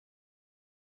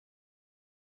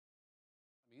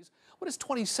What does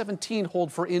 2017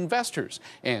 hold for investors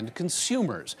and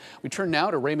consumers? We turn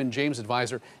now to Raymond James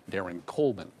advisor Darren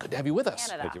Coleman. Good to have you with us.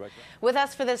 Thank you, with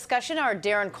us for the discussion are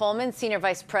Darren Coleman, Senior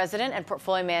Vice President and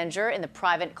Portfolio Manager in the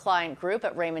Private Client Group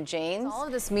at Raymond James. What does all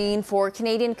of this mean for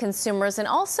Canadian consumers and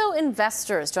also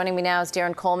investors? Joining me now is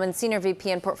Darren Coleman, Senior VP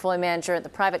and Portfolio Manager at the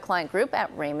Private Client Group at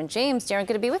Raymond James. Darren,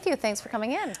 good to be with you. Thanks for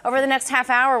coming in. Over the next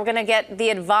half hour, we're going to get the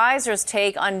advisor's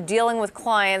take on dealing with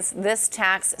clients this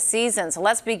tax season. So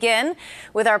let's begin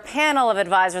with our panel of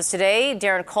advisors today.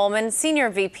 Darren Coleman, Senior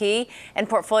VP and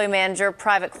Portfolio Manager,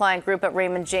 Private Client Group at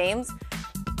Raymond James.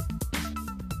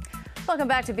 Welcome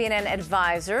back to BNN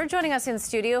Advisor. Joining us in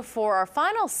studio for our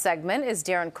final segment is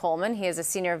Darren Coleman. He is a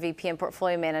Senior VP and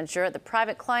Portfolio Manager at the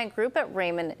Private Client Group at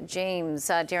Raymond James.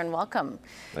 Darren, welcome.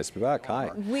 Nice to be back.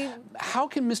 Hi. How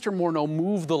can Mr. Morneau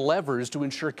move the levers to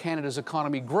ensure Canada's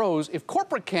economy grows if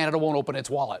corporate Canada won't open its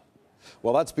wallet?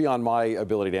 Well, that's beyond my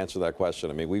ability to answer that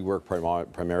question. I mean, we work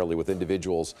primarily with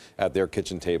individuals at their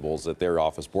kitchen tables, at their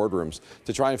office boardrooms,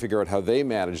 to try and figure out how they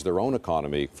manage their own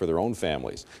economy for their own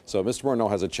families. So Mr. Morneau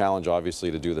has a challenge,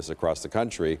 obviously, to do this across the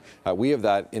country. We have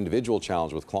that individual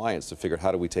challenge with clients to figure out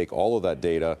how do we take all of that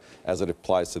data as it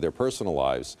applies to their personal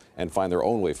lives and find their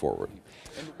own way forward.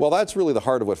 Well, that's really the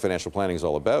heart of what financial planning is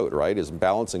all about, right, is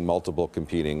balancing multiple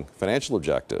competing financial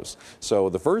objectives. So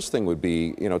the first thing would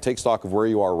be, take stock of where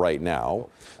you are right now.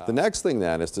 The next thing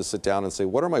then is to sit down and say,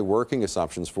 what are my working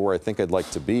assumptions for where I think I'd like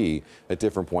to be at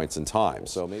different points in time?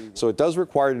 So it does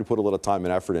require you to put a little time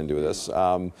and effort into this.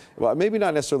 Well, maybe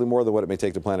not necessarily more than what it may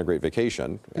take to plan a great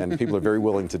vacation, and people are very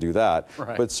willing to do that.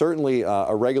 Right. But certainly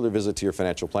a regular visit to your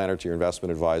financial planner, to your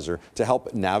investment advisor, to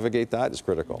help navigate that is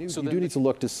critical. So you do need to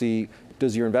look to see,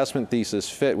 does your investment thesis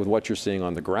fit with what you're seeing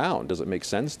on the ground? Does it make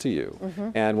sense to you?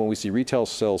 And when we see retail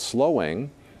sales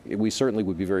slowing, we certainly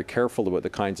would be very careful about the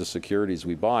kinds of securities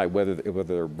we buy, whether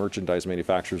they're merchandise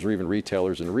manufacturers or even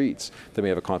retailers and REITs that may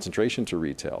have a concentration to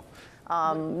retail.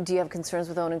 Do you have concerns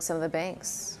with owning some of the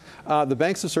banks? The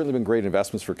banks have certainly been great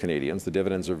investments for Canadians. The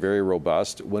dividends are very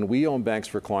robust. When we own banks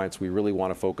for clients, we really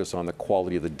want to focus on the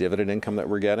quality of the dividend income that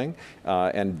we're getting,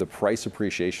 and the price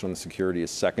appreciation on the security is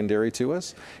secondary to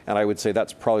us. And I would say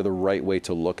that's probably the right way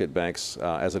to look at banks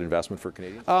as an investment for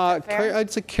Canadians.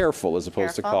 I'd say careful as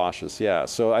opposed to cautious, yeah.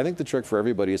 So I think the trick for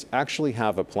everybody is actually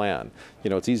have a plan.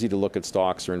 It's easy to look at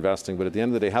stocks or investing, but at the end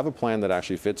of the day, have a plan that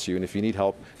actually fits you. And if you need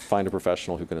help, find a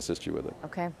professional who can assist you with it.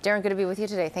 Okay. Darren, good to be with you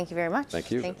today. Thank you very much.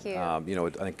 Thank you. Thank you. I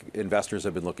think investors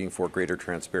have been looking for greater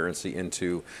transparency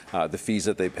into the fees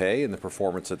that they pay and the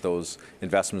performance that those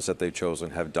investments that they've chosen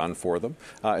have done for them,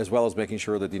 as well as making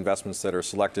sure that the investments that are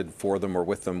selected for them or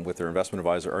with them with their investment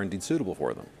advisor are indeed suitable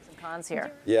for them. Cons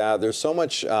here. Yeah, there's so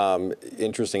much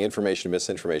interesting information and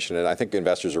misinformation, and I think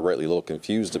investors are rightly a little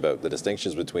confused about the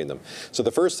distinctions between them. So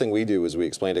the first thing we do is we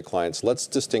explain to clients, let's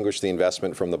distinguish the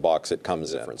investment from the box it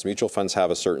comes in. Mutual funds have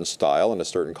a certain style and a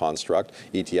certain construct.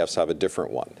 ETFs have a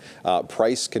different one.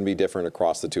 Price can be different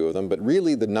across the two of them, but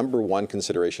really the number one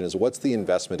consideration is what's the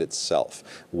investment itself?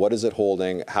 What is it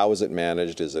holding? How is it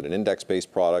managed? Is it an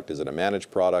index-based product? Is it a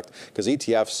managed product? Because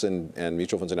ETFs and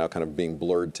mutual funds are now kind of being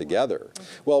blurred together.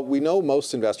 Well, we know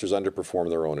most investors underperform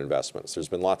their own investments. There's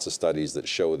been lots of studies that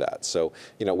show that. So,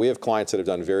 we have clients that have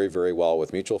done very, very well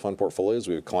with mutual fund portfolios.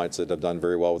 We have clients that have done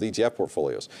very well with ETF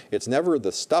portfolios. It's never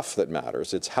the stuff that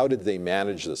matters. It's how did they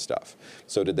manage the stuff.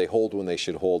 So did they hold when they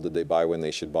should hold? Did they buy when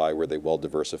they should buy? Were they well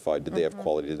diversified? Did they have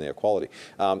quality? Did they have quality?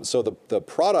 So the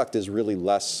product is really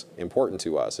less important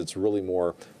to us. It's really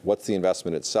more what's the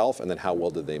investment itself and then how well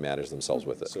did they manage themselves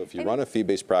with it. So if you run a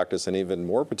fee-based practice, and even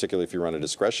more particularly if you run a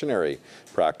discretionary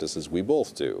practice, as we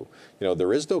both do,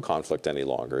 there is no conflict any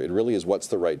longer. It really is what's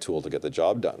the right tool to get the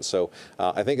job done. So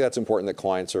I think that's important that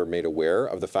clients are made aware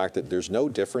of the fact that there's no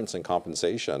difference in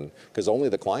compensation because only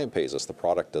the client pays us. The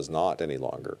product does not any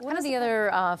longer. One of the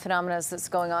other phenomena that's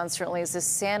going on certainly is this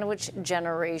sandwich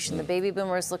generation, the baby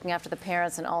boomers looking after the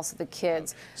parents and also the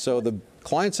kids. So the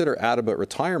clients that are at about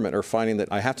retirement are finding that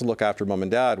I have to look after mom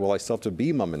and dad while I still have to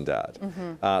be mom and dad.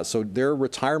 So their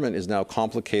retirement is now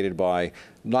complicated by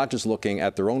not just looking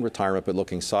at their own retirement, but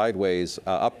looking sideways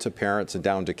up to parents and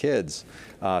down to kids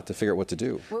to figure out what to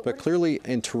do. But clearly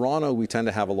in Toronto, we tend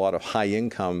to have a lot of high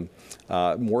income,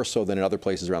 more so than in other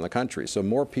places around the country. So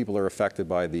more people are affected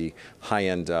by the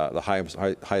high-end, the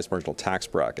highest marginal tax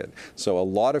bracket. So a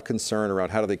lot of concern around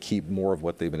how do they keep more of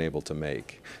what they've been able to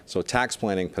make. So tax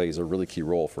planning plays a really key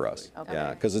role for us. Okay. Yeah,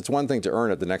 because it's one thing to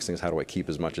earn it. The next thing is how do I keep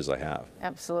as much as I have.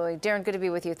 Absolutely. Darren, good to be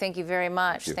with you. Thank you very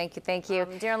much. Thank you. Thank you.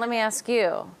 Darren, let me ask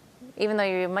you, even though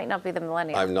you might not be the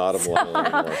millennial. I'm not a millennial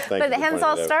anymore. But hence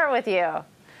I'll start with you.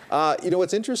 You know,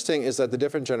 what's interesting is that the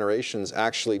different generations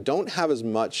actually don't have as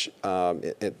much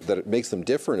that it makes them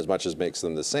different as much as makes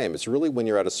them the same. It's really when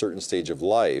you're at a certain stage of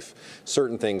life,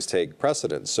 certain things take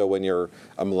precedence. So when you're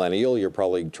a millennial, you're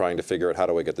probably trying to figure out, how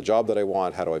do I get the job that I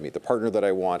want? How do I meet the partner that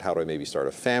I want? How do I maybe start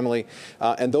a family?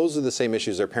 And those are the same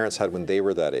issues their parents had when they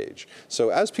were that age. So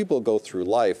as people go through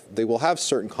life, they will have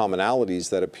certain commonalities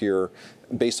that appear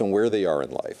based on where they are in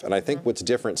life. And I think what's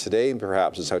different today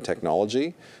perhaps is how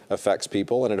technology affects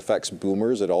people, and it affects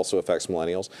boomers, it also affects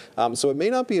millennials. So it may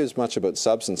not be as much about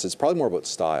substance, it's probably more about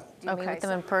style. Do you meet with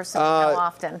them in person? How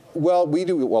often? Well, we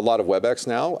do a lot of WebEx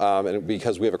now, and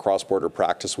because we have a cross-border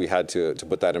practice, we had to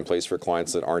put that in place for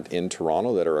clients that aren't in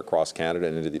Toronto, that are across Canada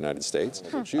and into the United States.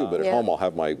 But at home, I'll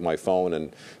have my phone,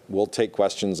 and we'll take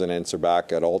questions and answer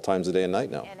back at all times of day and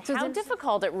night now. And how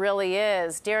difficult it really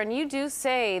is. Darren, you do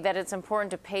say that it's important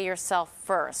to pay yourself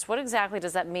first. What exactly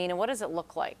does that mean, and what does it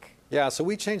look like? Yeah, so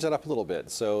we changed that up a little bit.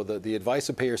 So the advice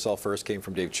of pay yourself first came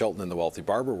from Dave Chilton in The Wealthy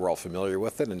Barber. We're all familiar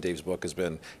with it, and Dave's book has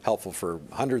been helpful for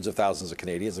hundreds of thousands of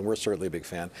Canadians, and we're certainly a big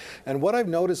fan. And what I've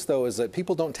noticed, though, is that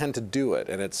people don't tend to do it,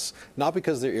 and it's not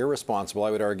because they're irresponsible.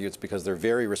 I would argue it's because they're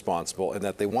very responsible, and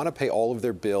that they want to pay all of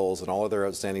their bills and all of their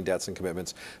outstanding debts and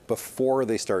commitments before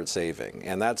they start saving.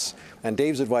 And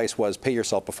Dave's advice was pay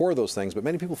yourself before those things, but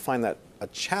many people find that a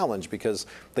challenge because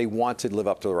they want to live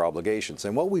up to their obligations.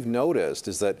 And what we've noticed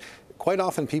is that quite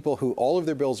often people who all of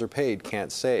their bills are paid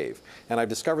can't save. And I've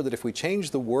discovered that if we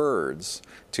change the words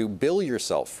to bill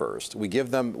yourself first, we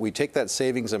take that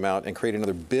savings amount and create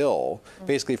another bill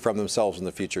basically from themselves in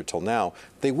the future till now,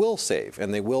 they will save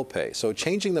and they will pay. So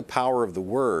changing the power of the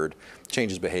word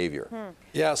changes behavior.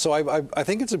 Yeah, so I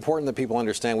think it's important that people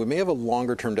understand we may have a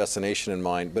longer term destination in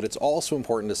mind, but it's also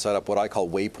important to set up what I call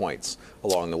waypoints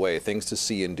along the way, things to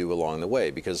see and do along the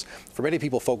way, because for many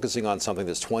people focusing on something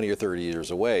that's 20 or 30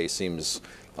 years away seems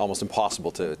almost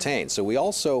impossible to attain. So we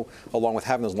also, along with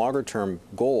having those longer term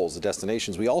goals, the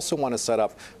destinations, we also want to set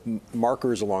up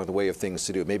markers along the way of things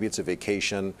to do. Maybe it's a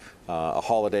vacation, a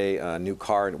holiday, a new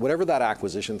car, whatever that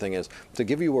acquisition thing is, to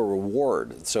give you a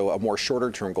reward. So a more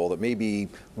shorter term goal that may be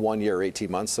 1 year or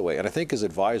 18 months away. And I think as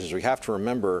advisors, we have to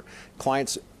remember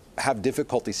clients have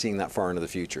difficulty seeing that far into the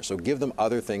future. So give them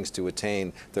other things to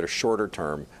attain that are shorter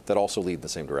term that also lead in the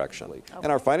same direction. Okay.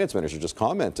 And our finance manager just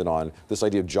commented on this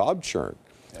idea of job churn.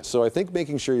 So I think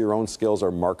making sure your own skills are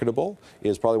marketable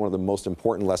is probably one of the most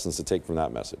important lessons to take from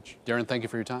that message. Darren, thank you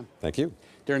for your time. Thank you.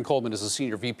 Darren Coleman is the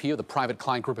Senior VP of the Private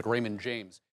Client Group at Raymond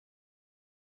James.